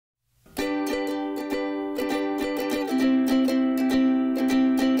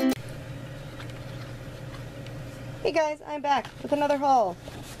Hey guys, I'm back with another haul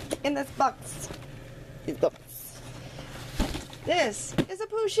in this box. This is a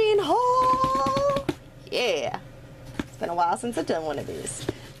Pusheen haul! Yeah! It's been a while since I've done one of these.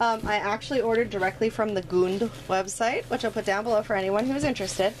 I actually ordered directly from the Gund website, which I'll put down below for anyone who's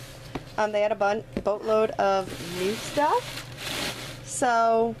interested. They had a boatload of new stuff,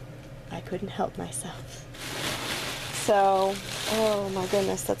 so I couldn't help myself. So, oh my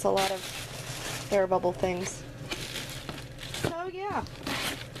goodness, that's a lot of air bubble things. So yeah,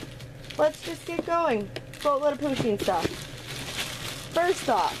 let's just get going. Boatload of Pusheen stuff. First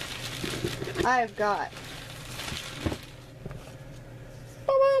off, I've got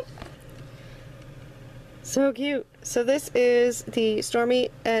so cute. So this is the Stormy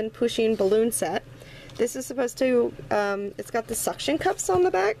and Pusheen balloon set. This is supposed to, it's got the suction cups on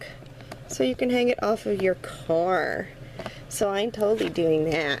the back, so you can hang it off of your car. So I'm totally doing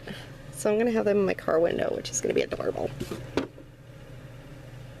that. So I'm gonna have them in my car window, which is gonna be adorable.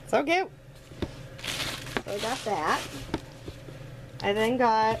 So cute. So I got that. I then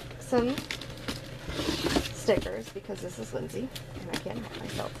got some stickers because this is Lindsay and I can't help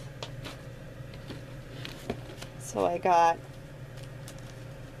myself. So I got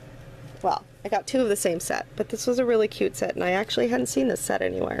two of the same set, but this was a really cute set and I actually hadn't seen this set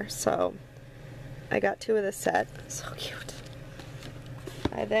anywhere, so I got two of this set. So cute.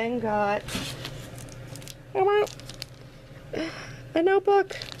 I then got a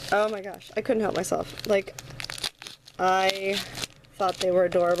notebook. Oh my gosh, I couldn't help myself. Like, I thought they were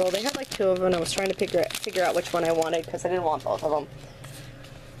adorable. They had like two of them and I was trying to figure out which one I wanted because I didn't want both of them.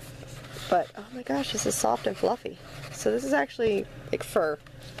 But oh my gosh, this is soft and fluffy. So this is actually like fur.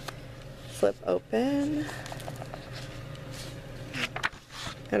 Flip open.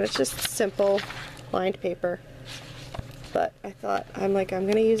 And it's just simple lined paper. But I thought, I'm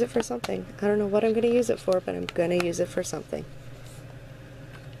gonna use it for something. I don't know what I'm gonna use it for, but I'm gonna use it for something.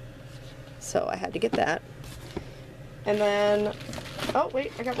 So I had to get that. And then, oh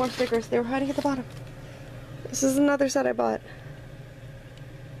wait, I got more stickers. They were hiding at the bottom. This is another set I bought.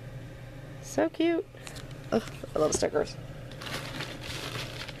 So cute. Ugh, I love stickers.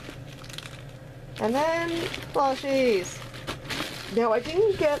 And then plushies. Now I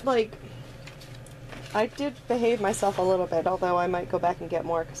didn't get I did behave myself a little bit, although I might go back and get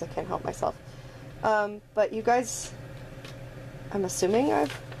more because I can't help myself. But you guys, I'm assuming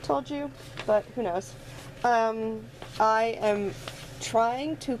I've told you, but who knows. I am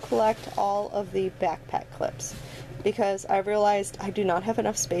trying to collect all of the backpack clips because I realized I do not have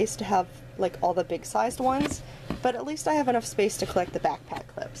enough space to have like all the big sized ones, but at least I have enough space to collect the backpack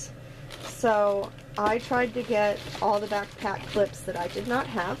clips. So I tried to get all the backpack clips that I did not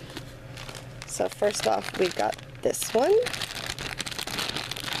have. So first off, we got this one,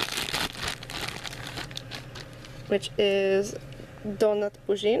 which is Donut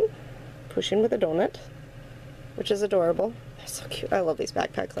Pusheen. Pusheen with a donut, which is adorable. They're so cute. I love these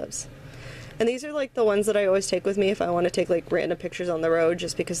backpack clips. And these are like the ones that I always take with me if I want to take like random pictures on the road,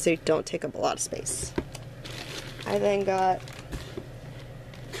 just because they don't take up a lot of space. I then got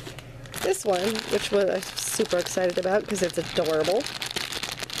this one, which was I'm super excited about because it's adorable.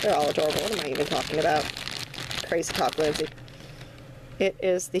 They're all adorable. What am I even talking about? Crazy talk, Lindsay. It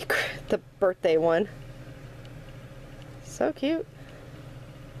is the birthday one. So cute.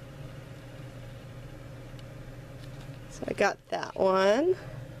 So I got that one.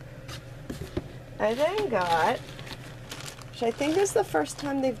 I then got, which I think is the first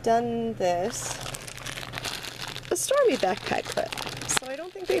time they've done this, a Stormy backpack clip. So I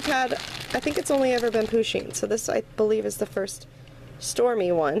don't think they've had, I think it's only ever been Pusheen. So this, I believe, is the first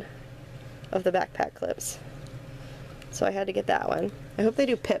Stormy one of the backpack clips. So I had to get that one. I hope they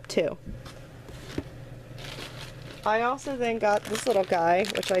do Pip too. I also then got this little guy,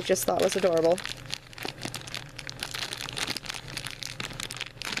 which I just thought was adorable.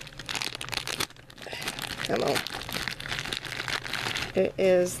 Come on. It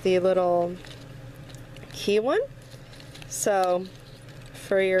is the little key one. So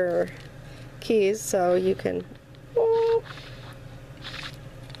for your keys, so you can.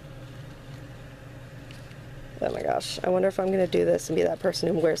 Oh my gosh, I wonder if I'm gonna do this and be that person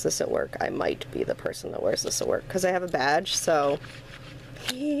who wears this at work. I might be the person that wears this at work because I have a badge, so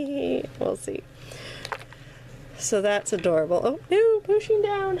we'll see. So that's adorable. Oh no, pushing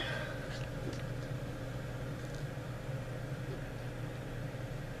down.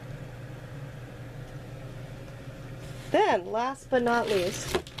 Then, last but not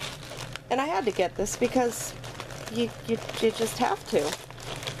least, and I had to get this because you just have to.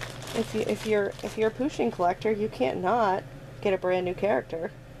 If you're a Pusheen collector, you can't not get a brand new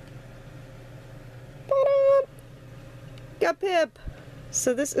character. Pip.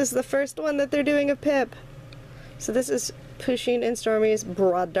 So this is the first one that they're doing of Pip. So this is Pusheen and Stormy's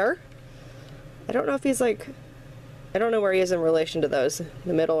brother. I don't know if he's like, I don't know where he is in relation to those,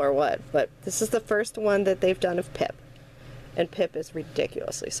 the middle or what, but this is the first one that they've done of Pip. And Pip is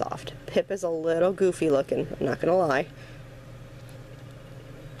ridiculously soft. Pip is a little goofy looking, I'm not gonna lie.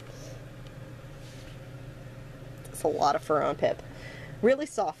 It's a lot of fur on Pip. Really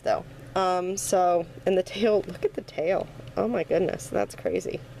soft though. So, and the tail, look at the tail. Oh my goodness, that's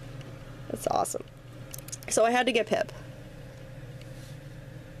crazy. That's awesome. So I had to get Pip.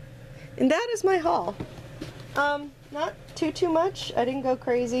 And that is my haul. Not too much. I didn't go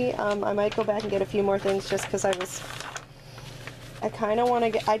crazy. I might go back and get a few more things just because I kind of want to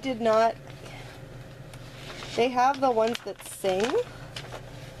get, I did not, they have the ones that sing,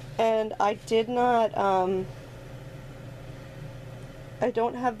 and I did not, I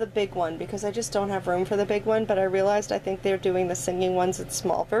don't have the big one because I just don't have room for the big one, but I realized I think they're doing the singing ones in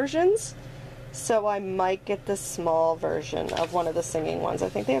small versions, so I might get the small version of one of the singing ones. I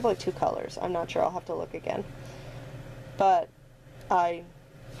think they have like 2 colors. I'm not sure. I'll have to look again. But I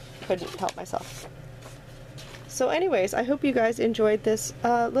couldn't help myself. So anyways, I hope you guys enjoyed this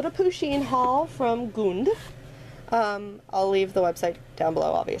little Pusheen haul from Gund. I'll leave the website down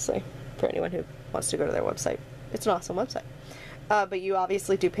below, obviously, for anyone who wants to go to their website. It's an awesome website. But you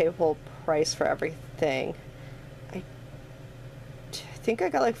obviously do pay full price for everything. I think I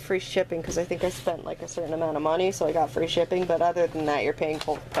got like free shipping because I think I spent like a certain amount of money, so I got free shipping, but other than that, you're paying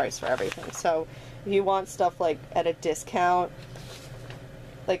full price for everything. So if you want stuff like at a discount,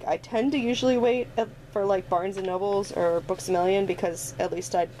 like I tend to usually wait for like Barnes & Nobles or Books A Million because at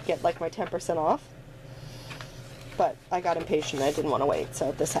least I'd get like my 10% off. But I got impatient. I didn't want to wait,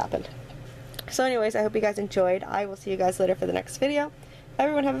 so this happened. So anyways, I hope you guys enjoyed. I will see you guys later for the next video.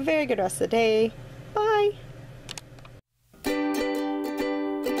 Everyone have a very good rest of the day. Bye!